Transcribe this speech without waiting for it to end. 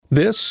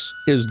This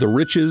is the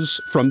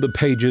Riches from the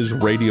Pages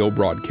radio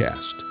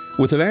broadcast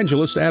with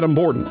evangelist Adam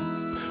Borden,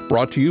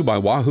 brought to you by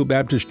Wahoo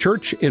Baptist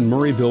Church in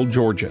Murrayville,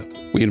 Georgia.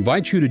 We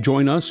invite you to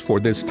join us for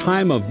this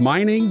time of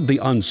mining the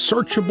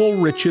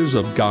unsearchable riches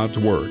of God's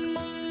Word.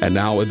 And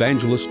now,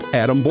 evangelist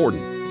Adam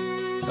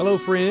Borden. Hello,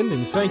 friend,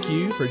 and thank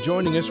you for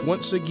joining us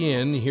once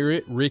again here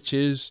at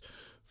Riches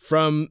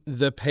from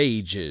the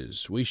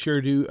Pages. We sure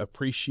do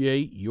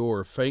appreciate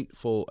your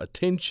faithful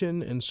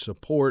attention and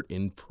support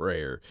in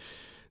prayer.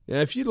 Now,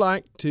 if you'd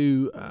like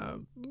to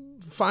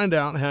find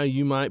out how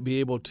you might be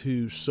able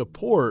to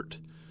support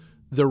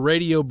the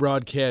radio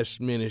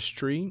broadcast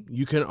ministry,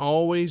 you can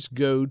always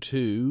go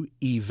to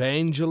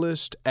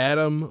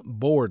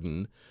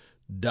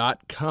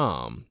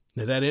evangelistadamborden.com.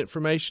 Now, that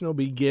information will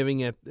be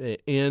given at the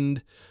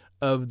end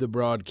of the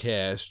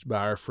broadcast by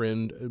our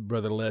friend,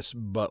 Brother Les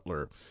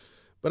Butler.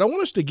 But I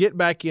want us to get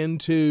back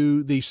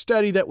into the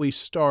study that we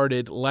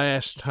started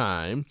last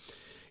time,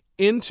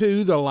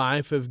 into the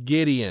life of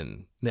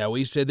Gideon. Now,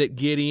 we said that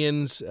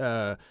Gideon's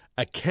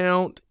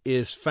account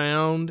is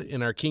found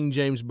in our King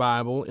James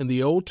Bible in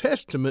the Old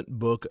Testament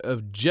book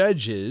of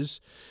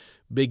Judges,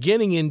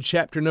 beginning in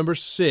chapter number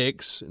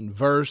 6 and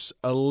verse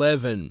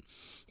 11.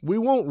 We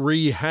won't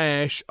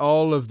rehash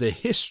all of the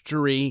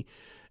history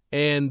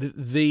and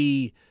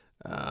the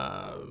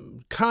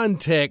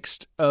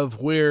context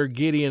of where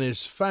Gideon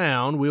is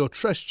found. We'll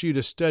trust you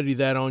to study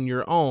that on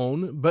your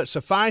own, but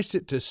suffice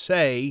it to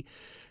say,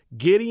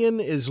 Gideon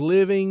is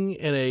living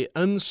in an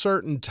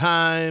uncertain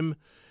time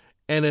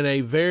and in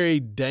a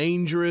very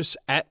dangerous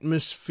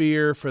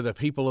atmosphere for the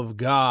people of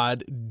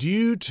God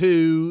due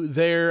to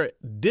their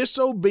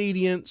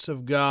disobedience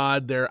of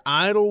God, their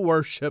idol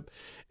worship,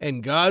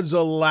 and God's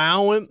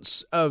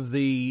allowance of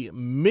the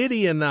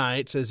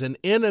Midianites as an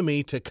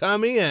enemy to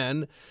come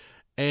in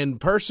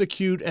and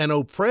persecute and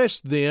oppress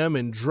them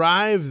and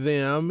drive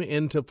them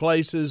into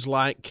places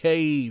like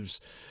caves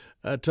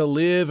to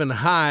live and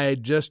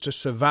hide just to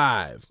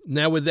survive.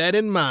 Now, with that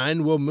in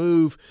mind, we'll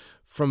move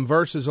from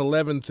verses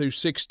 11 through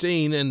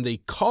 16 and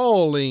the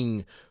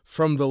calling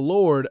from the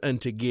Lord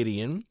unto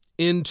Gideon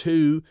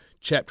into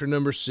chapter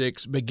number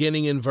 6,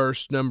 beginning in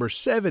verse number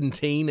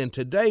 17. And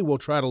today we'll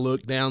try to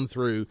look down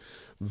through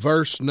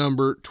verse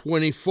number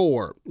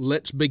 24.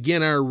 Let's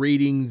begin our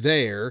reading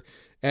there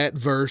at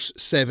verse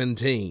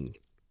 17.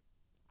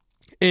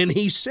 And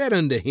he said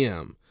unto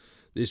him,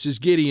 this is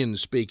Gideon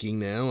speaking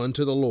now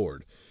unto the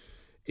Lord,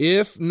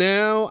 if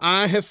now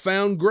I have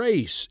found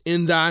grace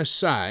in thy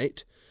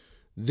sight,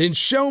 then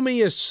show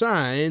me a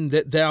sign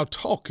that thou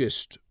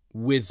talkest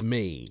with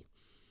me.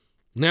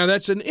 Now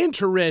that's an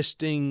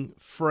interesting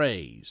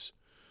phrase.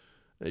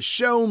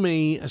 Show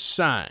me a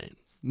sign.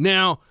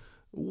 Now,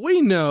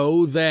 we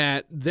know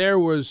that there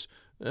was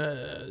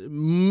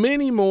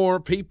many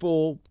more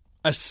people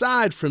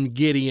aside from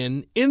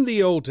Gideon in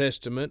the Old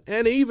Testament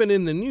and even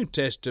in the New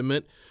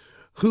Testament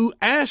who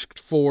asked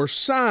for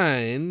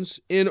signs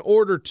in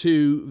order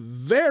to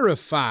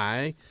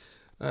verify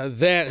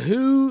that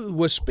who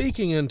was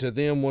speaking unto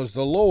them was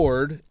the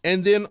Lord,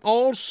 and then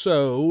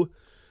also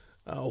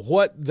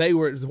what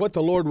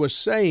the Lord was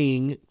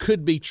saying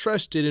could be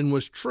trusted and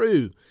was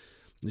true.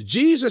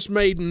 Jesus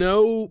made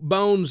no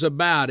bones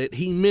about it.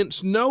 He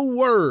minced no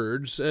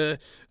words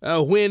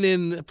when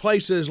in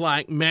places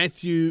like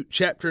Matthew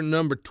chapter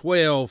number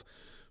 12,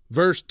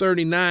 verse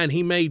 39,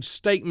 he made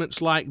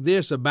statements like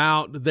this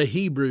about the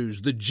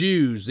Hebrews, the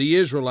Jews, the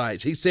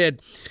Israelites. He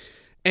said,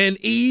 an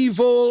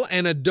evil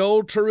and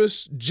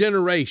adulterous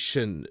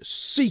generation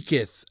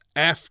seeketh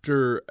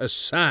after a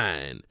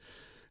sign.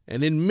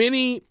 And in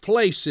many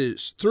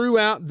places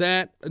throughout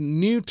that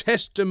New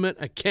Testament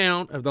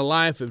account of the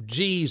life of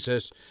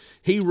Jesus,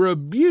 he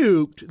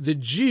rebuked the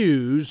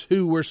Jews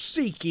who were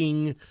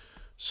seeking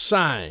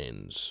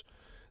signs.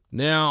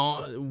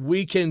 Now,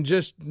 we can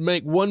just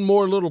make one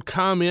more little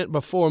comment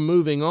before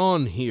moving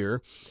on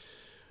here.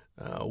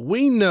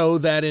 We know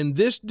that in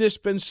this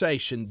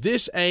dispensation,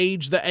 this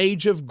age, the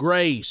age of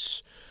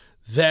grace,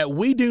 that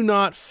we do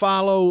not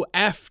follow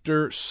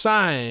after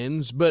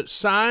signs, but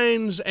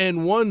signs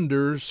and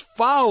wonders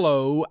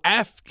follow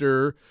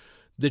after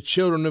the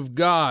children of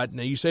God.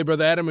 Now, you say,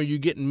 Brother Adam, are you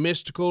getting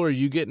mystical? Or are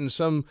you getting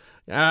some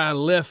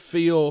left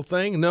field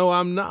thing? No,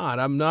 I'm not.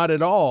 I'm not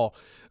at all.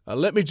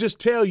 Let me just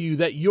tell you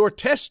that your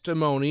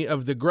testimony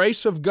of the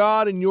grace of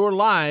God in your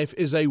life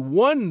is a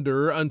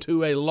wonder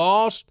unto a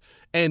lost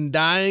and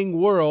dying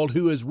world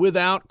who is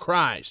without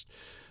Christ.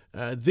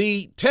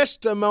 The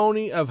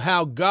testimony of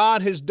how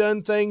God has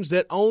done things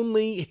that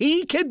only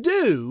He could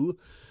do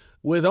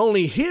with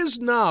only His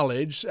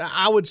knowledge.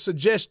 I would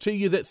suggest to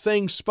you that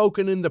things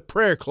spoken in the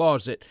prayer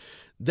closet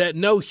that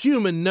no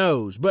human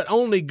knows, but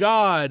only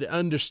God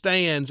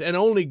understands and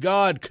only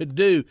God could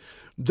do.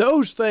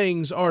 Those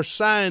things are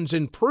signs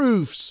and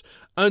proofs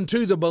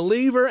unto the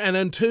believer and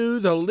unto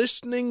the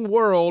listening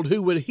world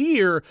who would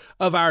hear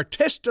of our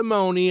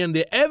testimony and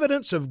the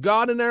evidence of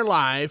God in their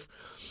life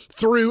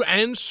through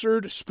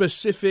answered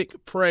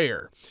specific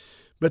prayer.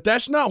 But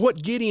that's not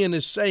what Gideon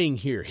is saying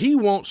here. He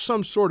wants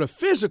some sort of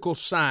physical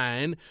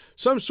sign,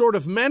 some sort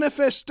of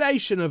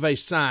manifestation of a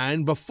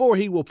sign before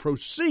he will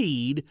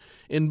proceed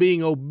in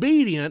being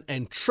obedient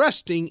and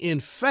trusting in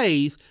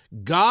faith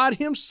God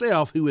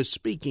himself who is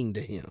speaking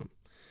to him.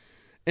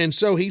 And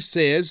so he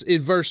says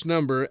in verse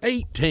number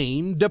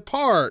 18,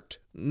 "Depart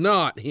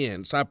not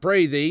hence, I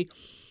pray thee,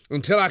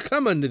 until I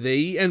come unto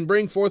thee and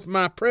bring forth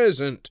my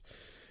present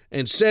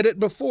and set it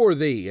before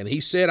thee." And he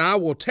said, "I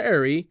will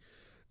tarry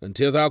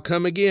until thou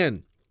come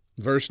again."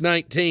 Verse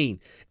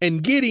 19,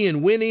 "And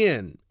Gideon went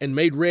in and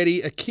made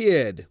ready a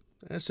kid."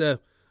 That's a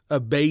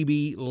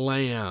baby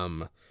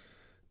lamb.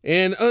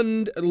 "And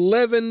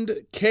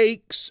unleavened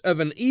cakes of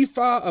an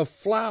ephah of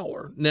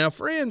flour." Now,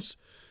 friends,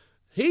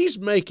 he's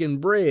making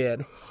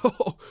bread,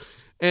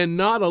 and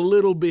not a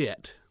little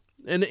bit.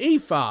 An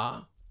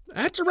ephah,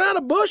 that's around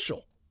a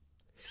bushel.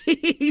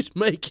 He's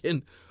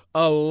making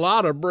a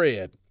lot of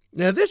bread.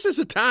 Now, this is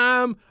a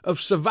time of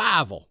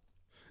survival.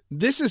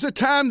 This is a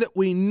time that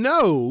we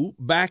know,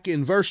 back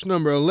in verse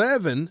number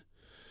 11,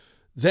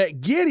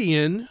 that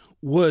Gideon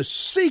was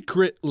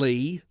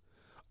secretly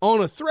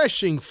on a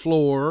threshing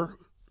floor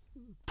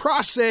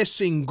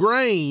processing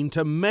grain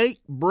to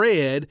make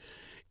bread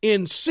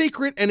in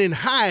secret and in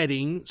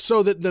hiding,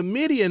 so that the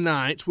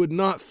Midianites would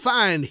not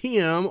find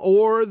him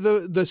or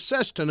the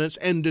sustenance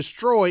and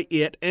destroy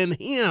it and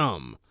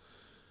him.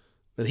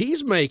 But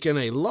he's making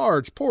a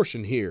large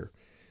portion here.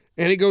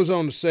 And he goes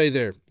on to say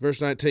there,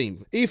 verse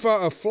 19,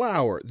 "Ephah of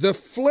flour, the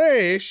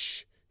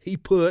flesh he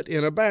put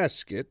in a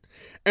basket,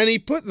 and he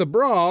put the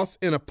broth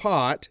in a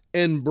pot,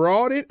 and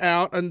brought it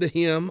out unto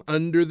him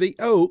under the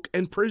oak,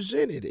 and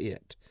presented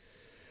it.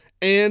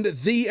 And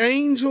the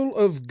angel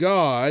of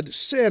God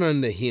said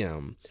unto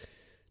him,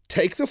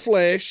 Take the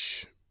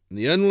flesh, and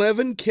the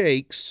unleavened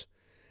cakes,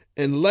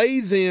 and lay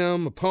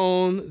them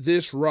upon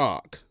this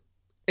rock,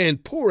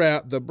 and pour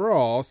out the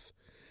broth.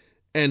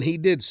 And he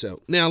did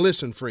so." Now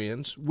listen,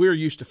 friends, we're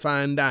used to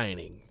fine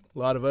dining. A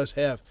lot of us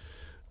have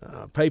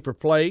paper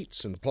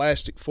plates and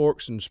plastic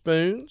forks and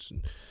spoons.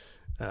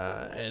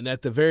 And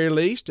at the very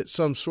least, at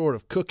some sort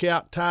of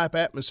cookout type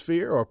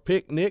atmosphere or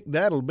picnic,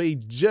 that'll be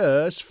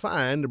just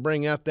fine to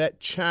bring out that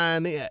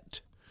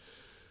chinette.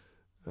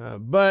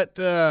 But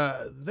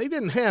they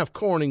didn't have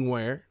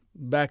Corningware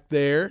back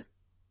there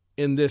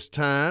in this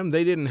time.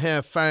 They didn't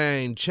have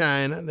fine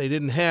china. They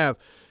didn't have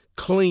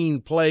clean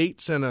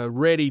plates and a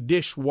ready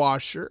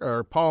dishwasher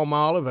or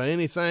Palmolive or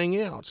anything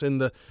else.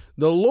 And the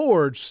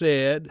Lord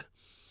said,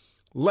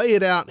 "Lay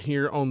it out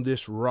here on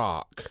this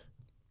rock."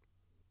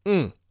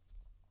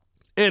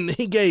 And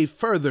he gave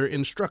further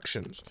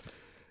instructions.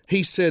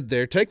 He said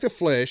there, "Take the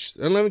flesh,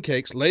 the unleavened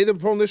cakes, lay them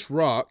upon this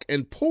rock,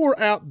 and pour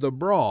out the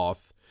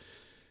broth."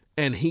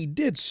 And he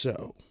did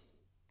so.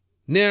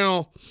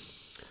 Now,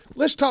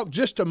 let's talk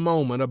just a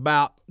moment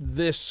about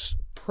this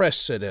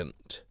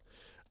precedent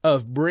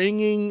of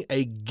bringing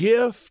a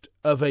gift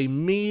of a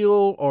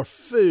meal or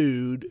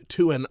food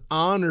to an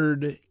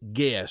honored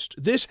guest.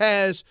 This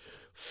has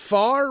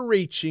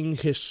far-reaching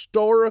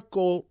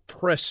historical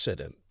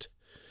precedent.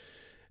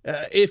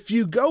 If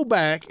you go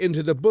back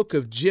into the book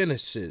of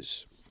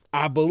Genesis,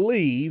 I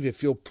believe,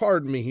 if you'll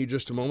pardon me here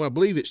just a moment, I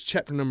believe it's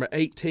chapter number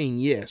 18.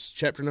 Yes,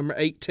 chapter number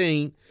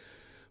 18,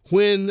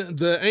 when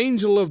the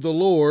angel of the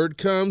Lord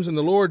comes and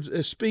the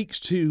Lord speaks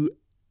to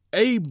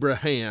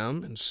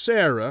Abraham and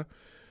Sarah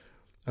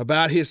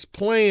about his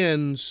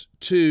plans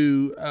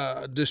to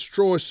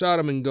destroy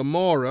Sodom and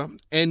Gomorrah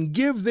and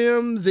give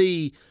them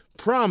the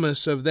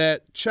promise of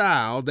that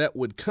child that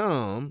would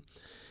come.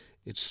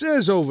 It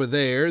says over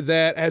there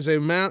that as a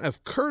amount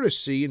of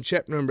courtesy in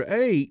chapter number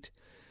 8,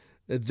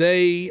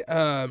 they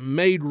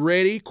made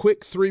ready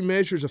quick 3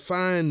 measures of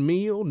fine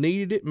meal,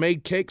 kneaded it,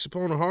 made cakes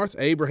upon a hearth.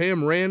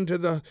 Abraham ran to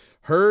the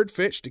herd,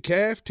 fetched a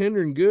calf,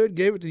 tender and good,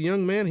 gave it to the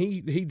young man.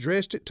 He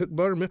dressed it, took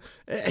buttermilk.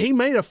 He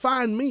made a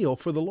fine meal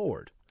for the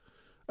Lord.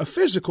 A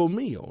physical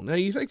meal. Now,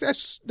 you think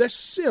that's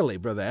silly,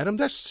 Brother Adam.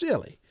 That's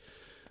silly.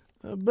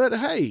 But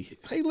hey,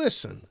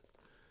 listen.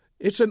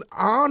 It's an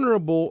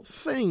honorable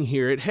thing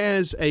here. It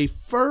has a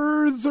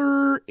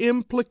further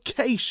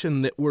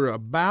implication that we're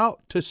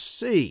about to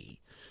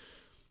see.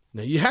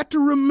 Now, you have to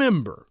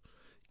remember,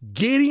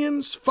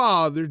 Gideon's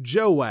father,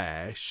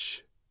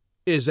 Joash,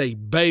 is a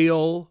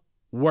Baal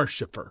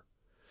worshiper.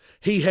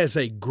 He has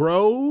a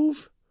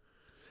grove,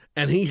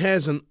 and he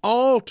has an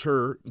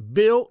altar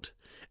built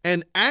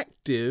and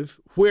active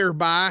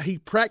whereby he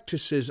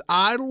practices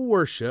idol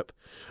worship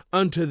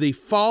unto the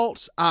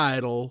false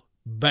idol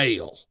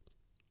Baal.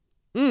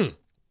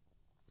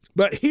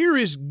 But here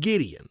is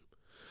Gideon,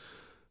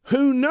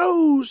 who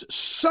knows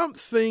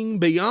something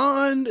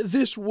beyond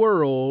this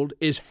world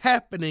is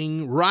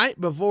happening right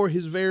before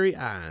his very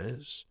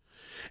eyes,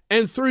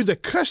 and through the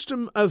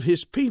custom of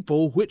his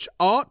people, which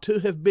ought to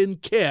have been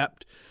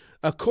kept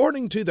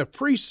according to the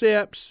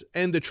precepts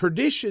and the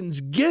traditions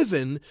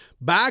given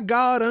by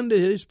God unto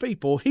his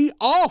people, he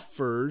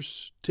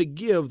offers to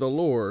give the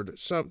Lord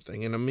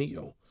something in a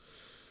meal.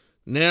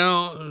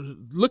 Now,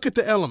 look at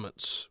the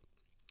elements.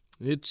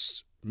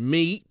 It's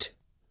meat,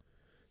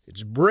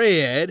 it's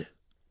bread,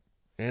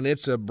 and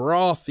it's a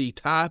brothy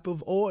type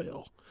of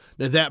oil.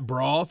 Now, that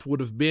broth would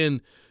have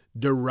been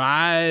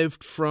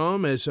derived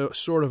from, as a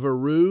sort of a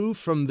roux,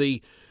 from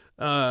the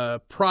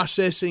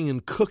processing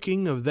and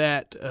cooking of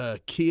that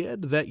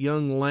kid, that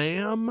young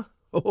lamb.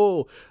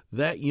 Oh,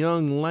 that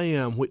young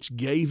lamb which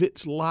gave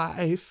its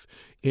life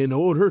in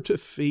order to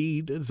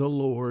feed the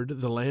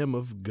Lord, the Lamb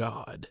of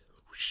God.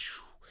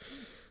 Whew.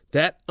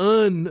 That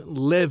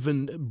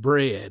unleavened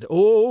bread.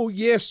 Oh,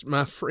 yes,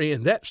 my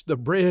friend, that's the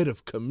bread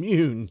of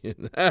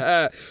communion.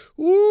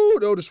 Ooh,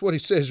 notice what he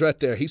says right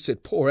there. He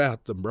said, pour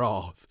out the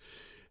broth.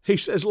 He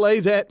says,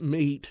 lay that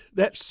meat,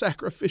 that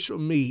sacrificial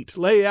meat,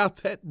 lay out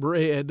that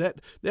bread,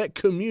 that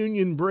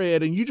communion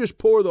bread, and you just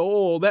pour the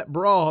oil, that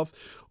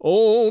broth,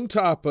 on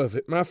top of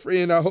it. My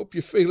friend, I hope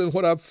you're feeling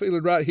what I'm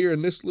feeling right here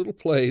in this little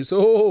place.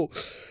 Oh,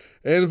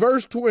 and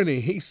verse 20,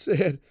 he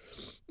said,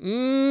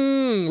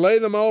 lay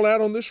them all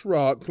out on this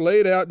rock, lay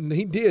it out, and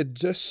he did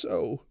just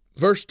so.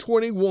 Verse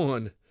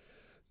 21,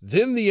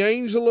 then the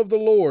angel of the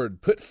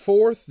Lord put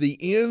forth the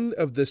end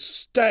of the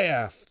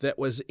staff that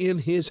was in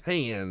his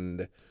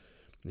hand.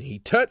 He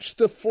touched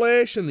the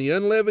flesh and the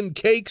unleavened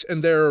cakes,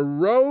 and there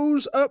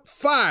arose up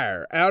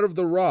fire out of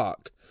the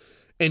rock,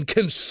 and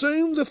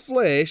consumed the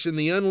flesh and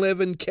the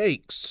unleavened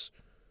cakes.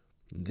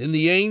 And then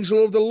the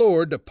angel of the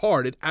Lord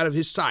departed out of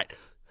his sight.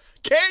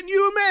 Can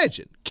you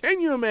imagine? Can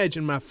you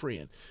imagine, my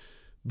friend,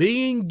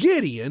 being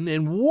Gideon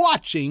and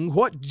watching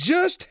what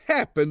just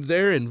happened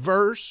there in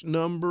verse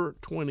number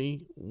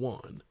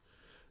 21?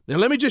 Now,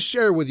 let me just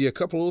share with you a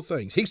couple of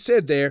things. He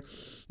said there,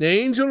 the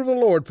angel of the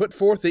Lord put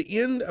forth the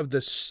end of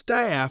the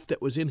staff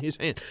that was in his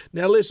hand.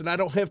 Now, listen, I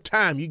don't have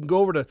time. You can go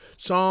over to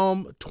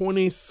Psalm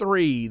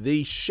 23,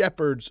 the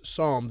shepherd's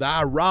psalm.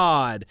 Thy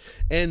rod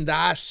and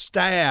thy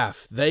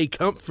staff, they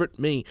comfort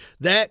me.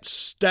 That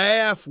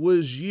staff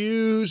was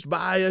used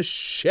by a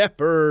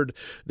shepherd.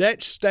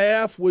 That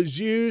staff was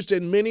used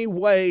in many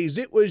ways.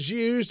 It was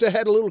used, it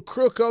had a little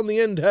crook on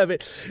the end of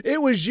it.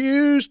 It was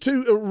used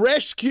to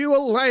rescue a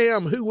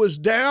lamb who was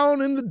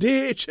down in the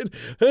ditch, and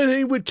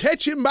he would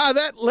catch him by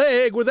that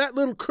leg with that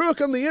little crook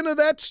on the end of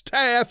that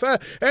staff,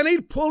 and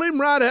he'd pull him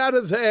right out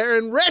of there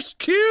and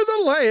rescue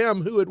the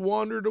lamb who had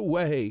wandered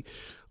away.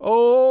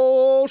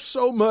 Oh,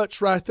 so much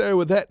right there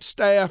with that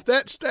staff.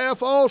 That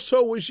staff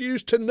also was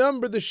used to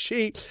number the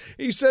sheep.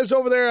 He says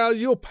over there,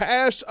 you'll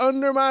pass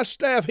under my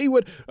staff.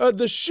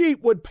 The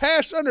sheep would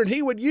pass under, and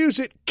he would use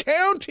it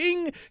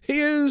counting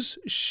his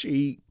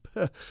sheep.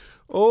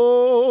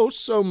 Oh,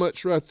 so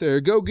much right there.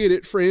 Go get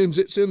it, friends.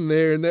 It's in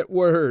there in that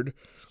word.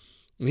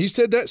 And he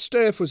said that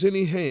staff was in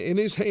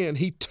his hand.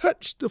 He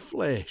touched the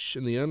flesh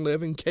and the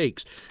unleavened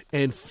cakes,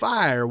 and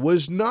fire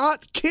was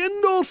not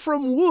kindled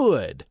from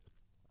wood.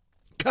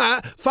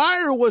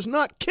 Fire was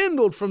not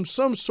kindled from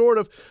some sort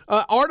of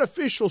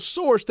artificial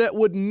source that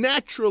would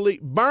naturally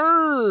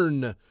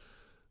burn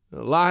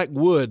like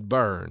wood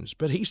burns.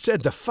 But he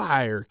said the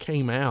fire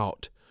came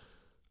out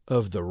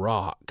of the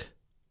rock.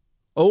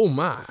 Oh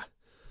my!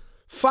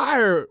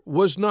 Fire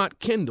was not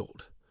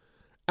kindled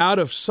out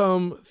of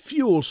some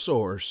fuel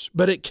source,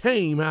 but it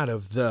came out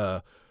of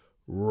the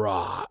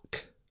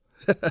rock.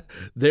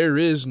 There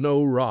is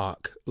no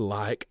rock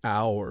like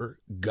our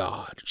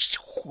God.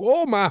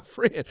 Oh, my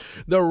friend,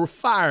 the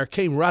fire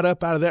came right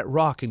up out of that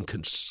rock and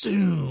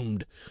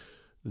consumed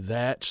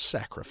that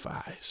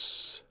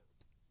sacrifice.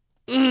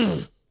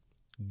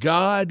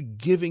 God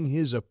giving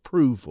his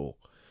approval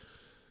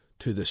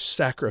to the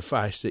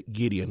sacrifice that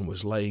Gideon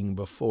was laying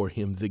before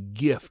him, the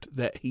gift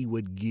that he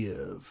would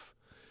give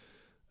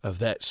of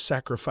that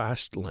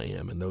sacrificed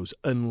lamb and those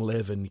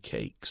unleavened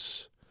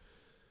cakes.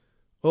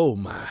 Oh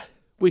my,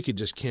 we could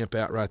just camp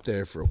out right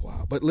there for a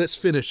while, but let's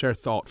finish our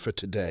thought for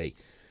today.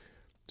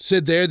 It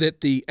said there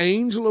that the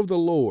angel of the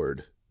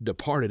Lord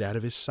departed out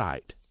of his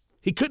sight.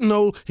 He could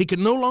no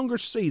longer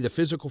see the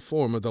physical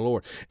form of the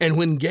Lord. And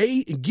when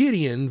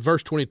Gideon,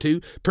 verse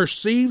 22,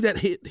 perceived that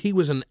he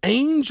was an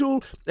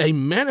angel, a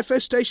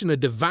manifestation, a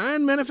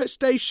divine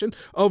manifestation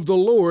of the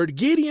Lord,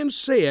 Gideon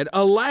said,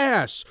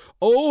 Alas,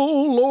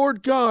 O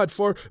Lord God,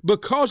 for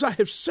because I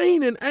have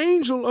seen an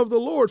angel of the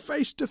Lord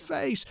face to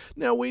face.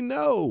 Now we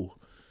know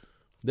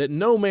that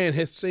no man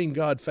hath seen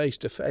God face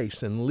to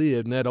face and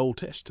lived in that Old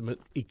Testament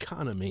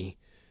economy.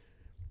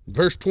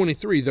 Verse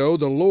 23, though,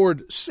 the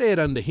Lord said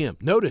unto him,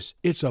 notice,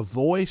 it's a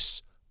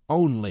voice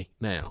only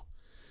now.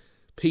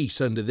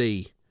 Peace unto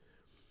thee.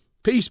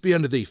 Peace be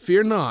unto thee.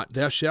 Fear not,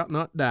 thou shalt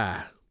not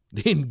die.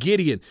 Then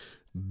Gideon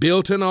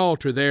built an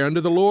altar there unto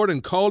the Lord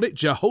and called it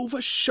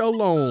Jehovah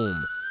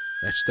Shalom.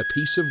 That's the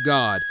peace of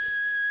God.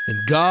 And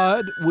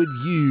God would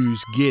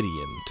use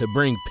Gideon to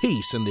bring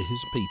peace unto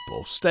his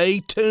people. Stay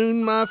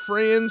tuned, my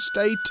friends.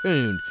 Stay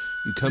tuned.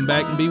 You come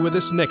back and be with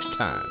us next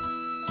time.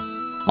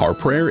 Our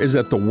prayer is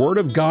that the Word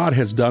of God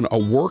has done a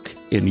work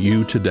in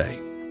you today.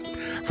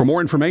 For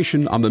more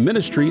information on the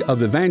ministry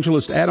of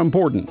Evangelist Adam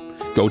Borden,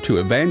 go to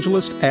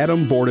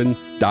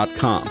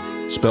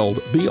evangelistadamborden.com,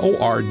 spelled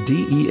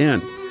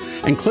B-O-R-D-E-N,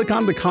 and click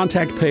on the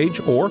contact page,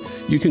 or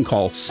you can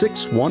call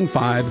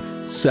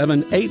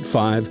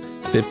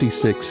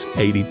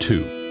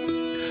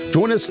 615-785-5682.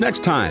 Join us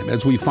next time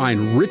as we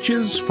find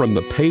riches from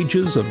the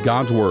pages of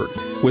God's Word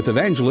with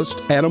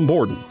evangelist Adam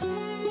Borden.